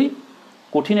অবশ্যই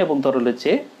কঠিন এবং তরলের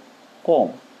চেয়ে কম,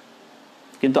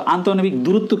 কিন্তু আন্তঃনৈবিক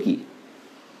দূরত্ব কি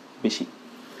বেশি।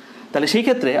 তাহলে সেই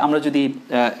ক্ষেত্রে আমরা যদি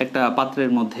একটা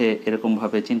পাত্রের মধ্যে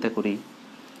এরকমভাবে চিন্তা করি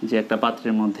যে একটা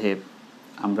পাত্রের মধ্যে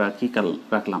আমরা কি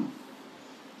রাখলাম,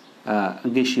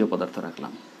 গ্যাসীয় পদার্থ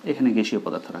রাখলাম, এখানে গ্যাসীয়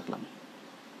পদার্থ রাখলাম।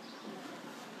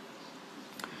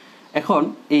 এখন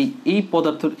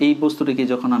এই বস্তুটিকে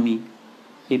যখন আমি,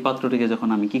 এই পাত্রটিকে যখন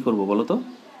আমি কি করব বলতো,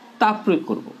 তাপ প্রয়োগ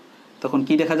করব, তখন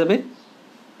কি দেখা যাবে,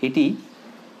 এটি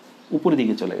উপরের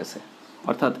দিকে চলে গেছে।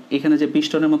 অর্থাৎ এখানে যে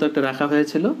পিস্টনের মতো একটা রাখা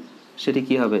হয়েছিল সেটি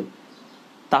কি হবে,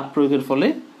 তাপ প্রয়োগের ফলে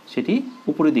সেটি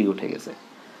উপরের দিকে উঠে গেছে।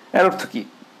 এর অর্থ কি,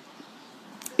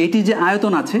 এটি যে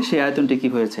আয়তন আছে সেই আয়তনটি কি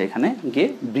হয়েছে, এখানে গিয়ে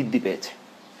বৃদ্ধি পেয়েছে,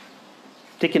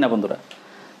 ঠিক কিনা বন্ধুরা?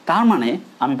 তার মানে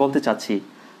আমি বলতে চাচ্ছি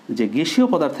যে গ্যাসীয়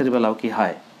পদার্থের বেলাও কি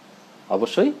হয়,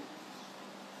 অবশ্যই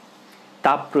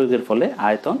তাপ প্রয়োগের ফলে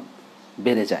আয়তন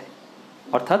বেড়ে যায়।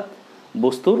 অর্থাৎ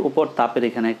বস্তুর উপর তাপের,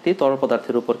 এখানে একটি তরল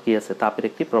পদার্থের উপর কি আছে, তাপের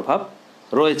একটি প্রভাব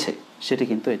রয়েছে, সেটি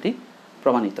কিন্তু এটি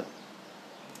প্রমাণিত।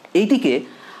 এইটিকে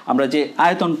আমরা যে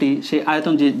আয়তনটি, সেই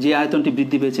আয়তন যে আয়তনটি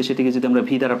বৃদ্ধি পেয়েছে সেটিকে যদি আমরা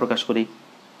ভি দ্বারা প্রকাশ করি,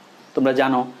 তোমরা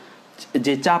জানো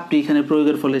যে চাপটি এখানে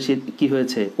প্রয়োগের ফলে সে কি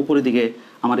হয়েছে, উপরের দিকে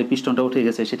আমার এই পিস্টনটা উঠে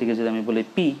গেছে, সেটিকে যদি আমি বলি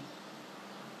পি,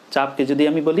 চাপকে যদি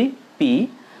আমি বলি পি,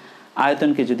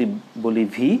 আয়তনকে যদি বলি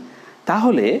ভি,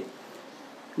 তাহলে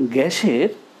গ্যাসের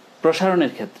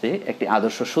প্রসারণের ক্ষেত্রে একটি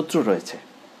আদর্শ সূত্র রয়েছে।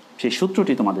 সেই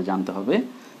সূত্রটি তোমাদের জানতে হবে।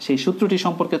 সেই সূত্রটি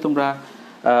সম্পর্কে তোমরা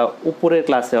উপরের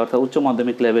ক্লাসে অর্থাৎ উচ্চ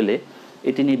মাধ্যমিক লেভেলে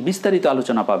এটি নিয়ে বিস্তারিত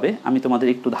আলোচনা পাবে। আমি তোমাদের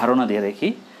একটু ধারণা দিয়ে রাখি।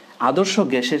 আদর্শ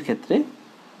গ্যাসের ক্ষেত্রে,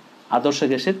 আদর্শ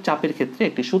গ্যাসের চাপের ক্ষেত্রে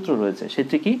একটি সূত্র রয়েছে।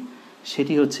 সেটি কি?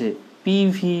 সেটি হচ্ছে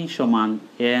পিভি সমান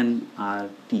এন আর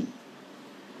টি।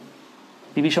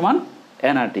 পিভি সমান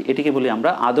এনআরটি, এটিকে বলি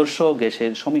আমরা আদর্শ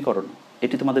গ্যাসের সমীকরণ।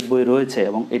 এটি তোমাদের বই রয়েছে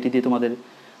এবং এটি দিয়ে তোমাদের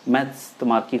ম্যাথস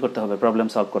তোমার কী করতে হবে, প্রবলেম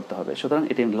সলভ করতে হবে, সুতরাং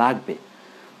এটি লাগবে।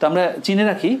 তো আমরা চিনে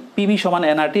রাখি পিভি সমান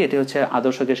এনআরটি, এটি হচ্ছে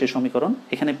আদর্শ গ্যাসের সমীকরণ।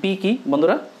 এখানে পি কি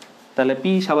বন্ধুরা? তাহলে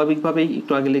পি স্বাভাবিকভাবেই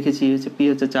একটু আগে লিখেছি, হচ্ছে পি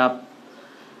হচ্ছে চাপ,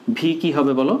 ভি কি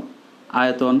হবে বলো?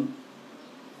 আয়তন।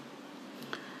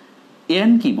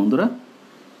 এন কি বন্ধুরা?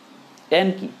 এন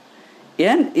কি?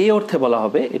 এন এই অর্থে বলা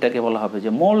হবে, এটাকে বলা হবে যে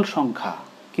মোল সংখ্যা।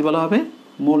 কি বলা হবে?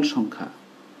 মোল সংখ্যা,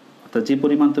 অর্থাৎ যে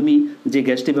পরিমাণ তুমি যে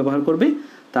গ্যাসটি ব্যবহার করবে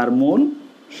তার মোল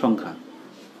সংখ্যা,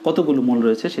 কতগুলো মোল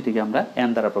রয়েছে সেটিকে আমরা এন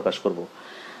দ্বারা প্রকাশ করব।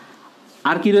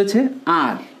 আর কি রয়েছে?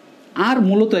 আর। আর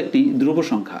মূলত একটি ধ্রুব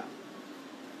সংখ্যা।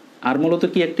 আর মূলত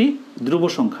কি? একটি ধ্রুব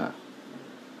সংখ্যা।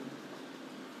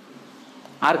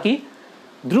 আর কি?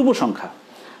 ধ্রুব সংখ্যা।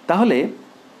 তাহলে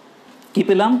কি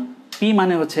পেলাম? পি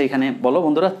মানে হচ্ছে এখানে বলো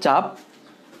বন্ধুরা চাপ,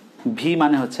 ভি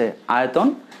মানে হচ্ছে আয়তন,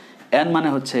 এন মানে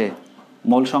হচ্ছে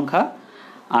মোল সংখ্যা,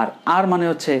 আর আর মানে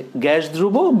হচ্ছে গ্যাস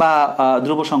ধ্রুব বা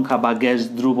ধ্রুব সংখ্যা বা গ্যাস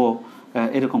ধ্রুব,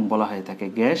 এরকম বলা হয়ে থাকে,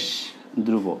 গ্যাস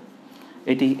ধ্রুব।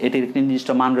 এটির একটি নির্দিষ্ট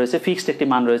মান রয়েছে, ফিক্সড একটি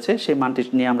মান রয়েছে, সেই মানটি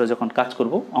নিয়ে আমরা যখন কাজ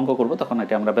করব, অঙ্ক করব, তখন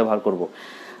এটি আমরা ব্যবহার করব।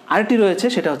 আরেকটি রয়েছে,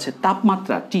 সেটা হচ্ছে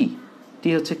তাপমাত্রা, টি। টি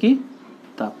হচ্ছে কি?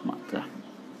 তাপমাত্রা।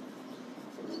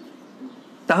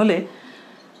 তাহলে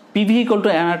পিভি ইকুয়াল টু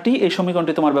এনআরটি, এই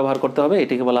সমীকরণটি তোমার ব্যবহার করতে হবে।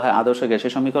 এটিকে বলা হয় আদর্শ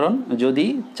গ্যাসের সমীকরণ। যদি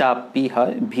চাপ পি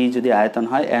হয়, ভি যদি আয়তন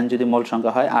হয়, এন যদি মোল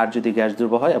সংখ্যা হয়, আর যদি গ্যাস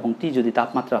ধ্রুব হয় এবং টি যদি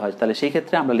তাপমাত্রা হয়, তাহলে সেই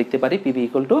ক্ষেত্রে আমরা লিখতে পারি পিভি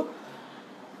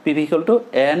ইকুয়াল টু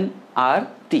এন আর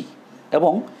টি।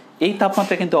 এবং এই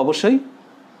তাপমাত্রা কিন্তু অবশ্যই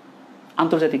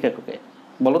আন্তর্জাতিক এককে।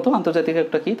 বলো তো আন্তর্জাতিক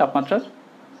এককটা কি তাপমাত্রার?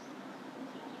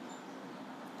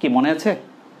 কি মনে আছে?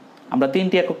 আমরা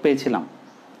 3টি একক পেয়েছিলাম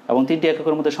এবং 3টি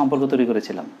এককের মধ্যে সম্পর্ক তৈরি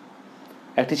করেছিলাম।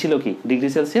 একটি ছিল কি? ডিগ্রি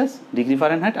সেলসিয়াস, ডিগ্রি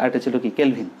ফারেনহাইট, আর একটা ছিল কি?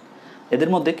 কেলভিন। এদের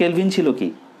মধ্যে কেলভিন ছিল কি?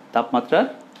 তাপমাত্রার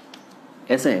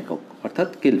এসআই একক, অর্থাৎ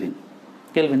কেলভিন।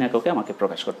 কেলভিন এককে আমাকে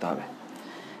প্রকাশ করতে হবে।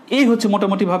 এই হচ্ছে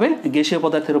মোটামুটিভাবে গ্যাসীয়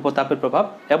পদার্থের উপর তাপের প্রভাব।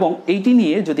 এবং এইটি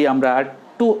নিয়ে যদি আমরা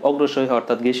একটু অগ্রসর হই,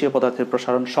 অর্থাৎ গ্যাসীয় পদার্থের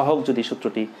প্রসারণ সহগ যদি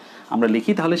সূত্রটি আমরা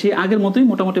লিখি, তাহলে সেই আগের মতোই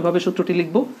মোটামুটিভাবে সূত্রটি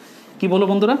লিখব। কি বলো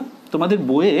বন্ধুরা? তোমাদের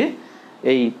বইয়ে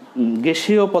এই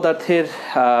গ্যাসীয় পদার্থের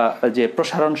যে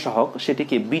প্রসারণ সহগ,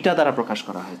 সেটিকে বিটা দ্বারা প্রকাশ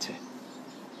করা হয়েছে।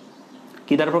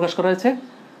 কি দ্বারা প্রকাশ করা হয়েছে?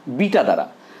 বিটা দ্বারা।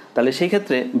 তাহলে সেই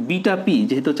ক্ষেত্রে বিটা পি,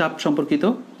 যেহেতু চাপ সম্পর্কিত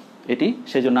এটি,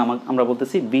 সেই জন্য আমরা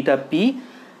বলতেছি বিটা পি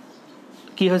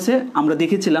কি হয়েছে? আমরা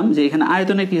দেখেছিলাম যে এখানে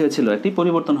আয়তনে কি হয়েছিল? একটি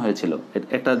পরিবর্তন হয়েছিল।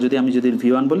 একটা যদি আমি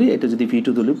ভি1 বলি, এটা যদি ভি2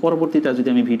 ধরি, পরবর্তীটা যদি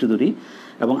আমি ভি2 ধরি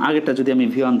এবং আগেরটা যদি আমি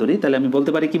ভি1 ধরি, তাহলে আমি বলতে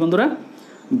পারি কি বন্ধুরা?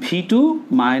 ভি2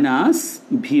 মাইনাস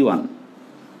ভি1।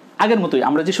 আগের মতোই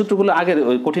আমরা যে সূত্রগুলো আগের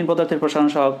ওই কঠিন পদার্থের প্রসারণ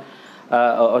সহগ,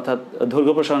 অর্থাৎ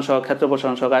দৈর্ঘ্য প্রসারণ সহগ, ক্ষেত্র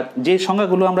প্রসারণ সহগ, আর যে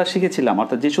সংজ্ঞাগুলো আমরা শিখেছিলাম,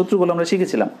 অর্থাৎ যে সূত্রগুলো আমরা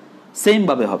শিখেছিলাম,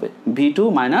 সেমভাবে হবে। ভি2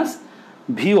 minus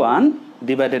V1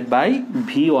 divided by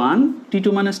V1 টি2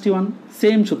 minus টি1।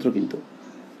 Same সূত্র কিন্তু,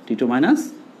 টি2 মাইনাস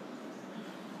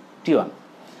টি1।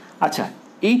 আচ্ছা,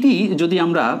 এইটি যদি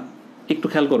আমরা একটু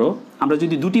খেয়াল করো, আমরা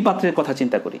যদি দুটি পাত্রের কথা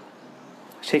চিন্তা করি,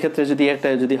 সেক্ষেত্রে যদি একটা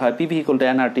যদি হয় পিভি ইকুয়াল টু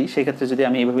এনআরটি, সেক্ষেত্রে যদি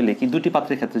আমি এইভাবে লিখি, দুটি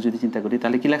পাত্রের ক্ষেত্রে যদি চিন্তা করি,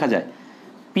 তাহলে কি লেখা যায়?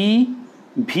 পি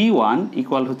ভি1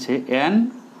 ইকুয়াল হচ্ছে এন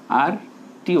আর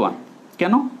টি1।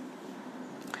 কেন?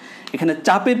 এখানে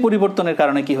চাপের পরিবর্তনের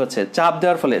কারণে কি হচ্ছে? চাপ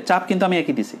দেওয়ার ফলে, চাপ কিন্তু আমি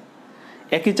একই দিছি,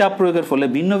 একই চাপ প্রয়োগের ফলে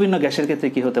ভিন্ন ভিন্ন গ্যাসের ক্ষেত্রে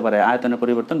কি হতে পারে? আয়তনের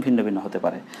পরিবর্তন ভিন্ন ভিন্ন হতে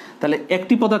পারে। তাহলে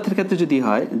একটি পদার্থের ক্ষেত্রে যদি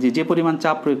হয় যে পরিমাণ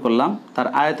চাপ প্রয়োগ করলাম, তার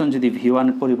আয়তন যদি ভি1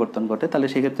 পরিবর্তন ঘটে, তাহলে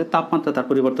সেক্ষেত্রে তাপমাত্রা তার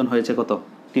পরিবর্তন হয়েছে কত?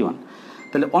 টি1।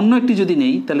 তাহলে অন্য একটি যদি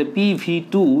নেই, তাহলে পি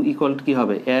ভি2 ইকুয়াল কি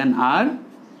হবে? এন আর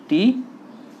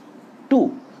টি2।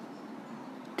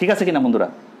 ঠিক আছে কিনা বন্ধুরা?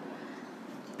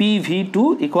 পি ভি2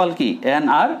 ইকুয়াল কি? এন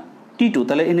আর টি2।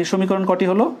 তাহলে এর সমীকরণ কটি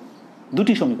হলো?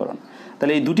 দুটি সমীকরণ।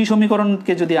 তাহলে এই দুটি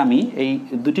সমীকরণকে যদি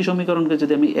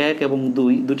আমি 1 এবং 2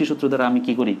 দুটি সূত্র দ্বারা আমি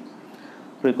কি করি?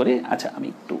 প্রয়োগ করি। আচ্ছা, আমি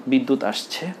একটু, বিদ্যুৎ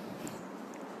আসছে,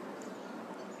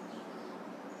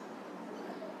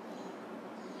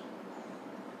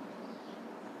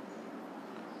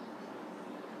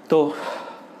 তো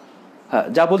হ্যাঁ,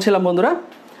 যা বলছিলাম বন্ধুরা,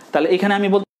 তাহলে এখানে আমি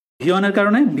বলতে ভি1 এর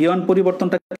কারণে, ভি1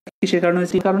 পরিবর্তনটা কিসের কারণে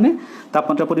হয়েছে? কারণে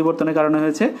তাপমাত্রা পরিবর্তনের কারণে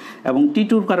হয়েছে। এবং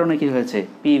টি2 কারণে কি হয়েছে?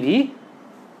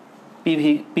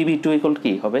 পিভি2 ইকুয়াল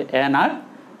কি হবে? এন আর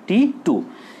টি2।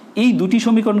 এই দুটি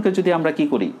সমীকরণকে যদি আমরা কি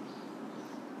করি,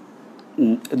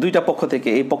 দুইটা পক্ষ থেকে,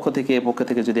 এই পক্ষ থেকে এই পক্ষ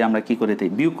থেকে যদি আমরা কি করে দিই?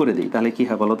 বিয়োগ করে দিই, তাহলে কি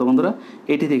হয় বলো তো বন্ধুরা?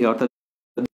 এটি থেকে, অর্থাৎ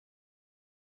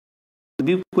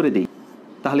বিয়োগ করে দিই,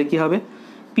 তাহলে কি হবে?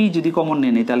 পি যদি কমন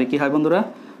নিয়ে নিই, তাহলে কি হয় বন্ধুরা?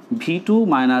 ভি2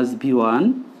 মাইনাস ভি1,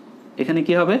 এখানে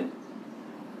কি হবে?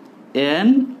 এন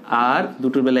আর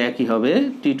দুটোর বেলা একই হবে,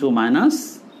 টি2 মাইনাস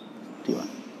টি1।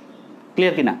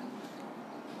 ক্লিয়ার কিনা?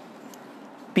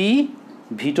 P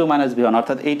V two minus V one,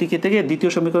 অর্থাৎ এইটিকে থেকে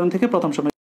দ্বিতীয় সমীকরণ থেকে প্রথম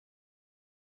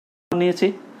সমীকরণ নিয়েছি।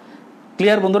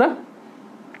 ক্লিয়ার বন্ধুরা?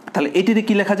 তাহলে এটিতে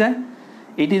কি লেখা যায়?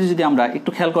 এটিতে যদি আমরা একটু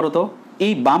খেয়াল করো তো,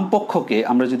 এই বাম পক্ষকে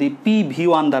আমরা যদি পি ভি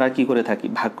ওয়ান দ্বারা কি করে থাকি,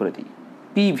 ভাগ করে দিই,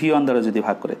 পি ভি ওয়ান দ্বারা যদি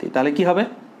ভাগ করে দিই, তাহলে কি হবে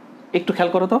একটু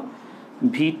খেয়াল করো তো,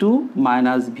 V two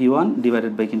minus V one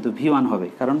divided by কিন্তু ভি ওয়ান হবে,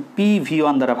 কারণ পি ভি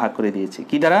ওয়ান দ্বারা ভাগ করে দিয়েছি।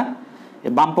 কি দ্বারা?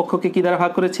 বাম পক্ষকে কি দ্বারা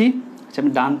ভাগ করেছি? আচ্ছা,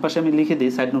 আমি ডান পাশে আমি লিখে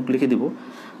দিই, সাইড নোট লিখে দিব।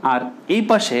 আর এই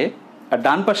পাশে আর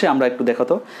ডান পাশে আমরা একটু দেখো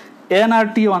তো, এন আর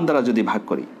টি ওয়ান দ্বারা যদি ভাগ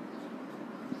করি,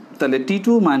 তাহলে টি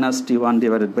two minus T one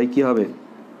divided by কী হবে?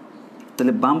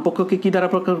 তাহলে বাম পক্ষকে কি দ্বারা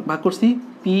ভাগ করছি?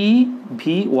 পি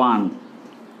ভি ওয়ান,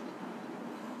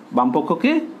 বাম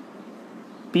পক্ষকে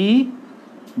পি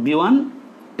ভি ওয়ান,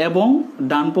 এবং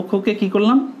ডান পক্ষকে কি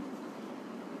করলাম?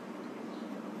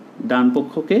 ডান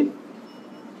পক্ষকে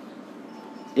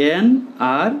এন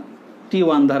আর টি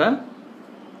ওয়ান দ্বারা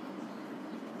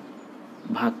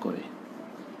ভাগ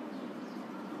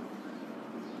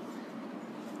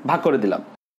করে দিলাম।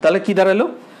 তাহলে কি দাঁড়ালো?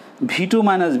 V two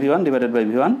minus V one divided by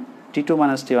V one, T two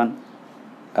minus T one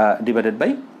divided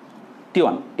by T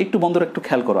one. একটু বন্ধুরা একটু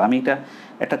খেয়াল করো, আমি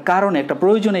একটা কারণে, একটা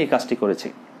প্রয়োজনে এই কাজটি করেছি,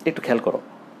 একটু খেয়াল করো।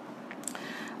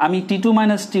 আমি টি টু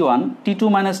মাইনাস টি ওয়ান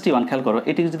খেয়াল করো,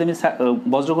 এটিকে যদি আমি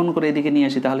বজ্রগ্রহণ করে এদিকে নিয়ে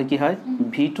আসি, তাহলে কি হয়?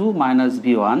 V two minus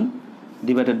V one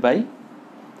divided by,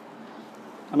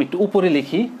 আমি একটু উপরে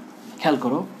লিখি, খেয়াল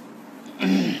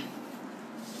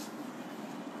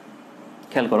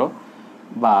করো,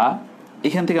 বা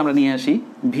এখান থেকে আমরা নিয়ে আসি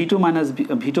V two minus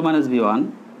V one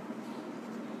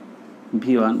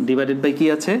divided by কি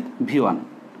আছে? V one.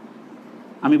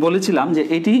 আমি বলেছিলাম যে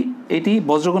এটি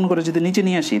বজ্রগ্রহণ করে যদি নিচে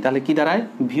নিয়ে আসি, তাহলে কি দাঁড়ায়?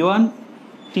 V one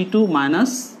T two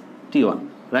minus T one,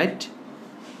 right?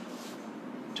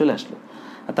 চলে আসলো।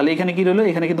 তাহলে এখানে কি রইলো?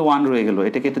 এখানে কিন্তু ওয়ান রয়ে গেল,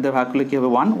 এটাকে এটাতে ভাগ করলে কি হবে?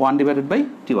 One divided by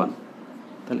T one.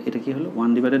 তাহলে এটা কি হলো? One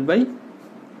divided by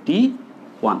T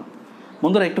one.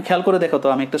 বন্ধুরা একটু খেয়াল করে দেখো তো,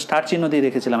 আমি একটা স্টার চিহ্ন দিয়ে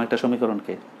রেখেছিলাম একটা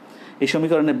সমীকরণকে। এই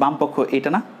সমীকরণের বাম পক্ষ এটা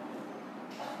না,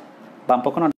 বাম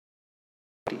পক্ষ না,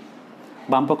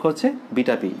 বাম পক্ষ হচ্ছে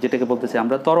বিটা পি, যেটাকে বলতেছি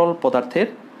আমরা তরল পদার্থের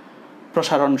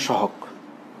প্রসারণ সহগ।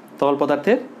 তরল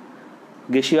পদার্থের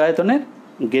গ্যাসীয় আয়তনের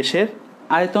গ্যাসের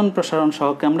আয়তন প্রসারণ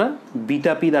সহগকে আমরা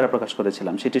বিটা পি দ্বারা প্রকাশ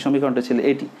করেছিলাম, সেটি সমীকরণটা ছিল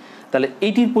এটি। তাহলে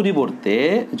এটির পরিবর্তে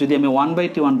যদি আমি ওয়ান বাই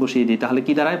টি ওয়ান বসিয়ে দিই, তাহলে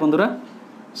কি দাঁড়ায় বন্ধুরা?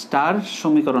 স্টার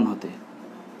সমীকরণ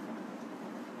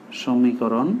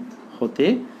হতে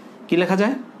কি লেখা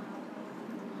যায়?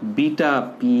 বিটা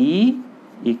পি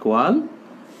ইকুয়াল,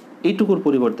 এইটুকুর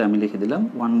পরিবর্তে আমি লিখে দিলাম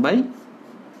one by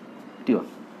T one.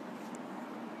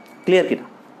 Clear কিনা?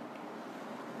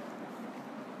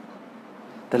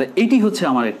 তাহলে এইটি হচ্ছে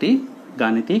আমার একটি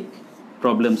গাণিতিক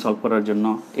প্রবলেম সলভ করার জন্য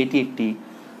এটি একটি।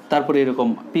 তারপরে এরকম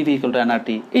পিভি ইকুয়াল টু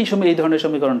এনআরটি, এই ধরনের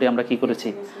সমীকরণটি আমরা কি করেছি?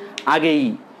 আগেই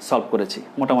সলভ করেছি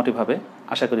মোটামুটিভাবে,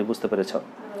 আশা করি বুঝতে পেরেছ।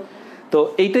 তো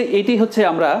এইটাই হচ্ছে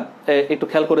আমরা একটু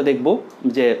খেয়াল করে দেখব,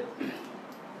 যে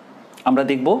আমরা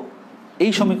দেখব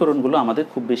এই সমীকরণগুলো আমাদের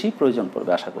খুব বেশি প্রয়োজন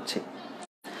পড়বে আশা করছি।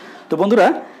 তো বন্ধুরা,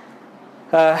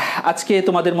 আজকে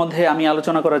তোমাদের মধ্যে আমি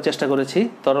আলোচনা করার চেষ্টা করেছি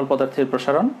তরল পদার্থের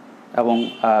প্রসারণ এবং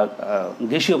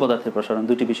গ্যাসীয় পদার্থের প্রসারণ,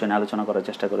 দুটি বিষয় নিয়ে আলোচনা করার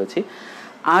চেষ্টা করেছি।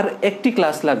 আর একটি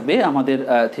ক্লাস লাগবে আমাদের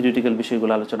থিওরিটিক্যাল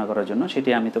বিষয়গুলো আলোচনা করার জন্য, সেটি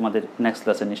আমি তোমাদের নেক্সট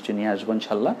ক্লাসে নিশ্চয়ই নিয়ে আসবো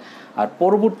ইনশাল্লাহ। আর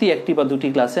পরবর্তী একটি বা দুটি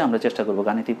ক্লাসে আমরা চেষ্টা করবো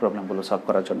গাণিতিক প্রবলেমগুলো সলভ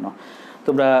করার জন্য।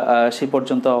 তোমরা সেই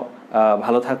পর্যন্ত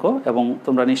ভালো থাকো, এবং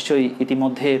তোমরা নিশ্চয়ই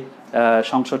ইতিমধ্যে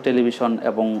সংসদ টেলিভিশন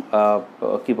এবং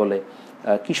কি বলে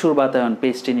কিশোর বাতায়ন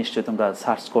পেজটি নিশ্চয়ই তোমরা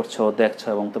সার্চ করছো, দেখছো,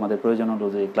 এবং তোমাদের প্রয়োজন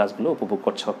অনুযায়ী ক্লাসগুলো উপভোগ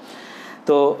করছো।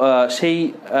 তো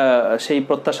সেই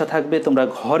প্রত্যাশা থাকবে তোমরা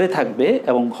ঘরে থাকবে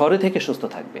এবং ঘরে থেকে সুস্থ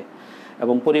থাকবে,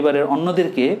 এবং পরিবারের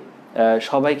অন্যদেরকে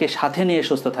সবাইকে সাথে নিয়ে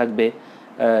সুস্থ থাকবে,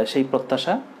 সেই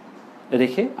প্রত্যাশা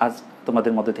রেখে আজ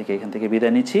তোমাদের মধ্যে থেকে এখান থেকে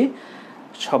বিদায় নিচ্ছি।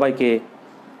 সবাইকে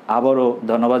আবারও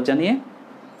ধন্যবাদ জানিয়ে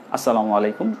আসসালামু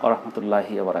আলাইকুম ওয়া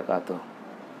রাহমাতুল্লাহি ওয়া বারাকাতুহু।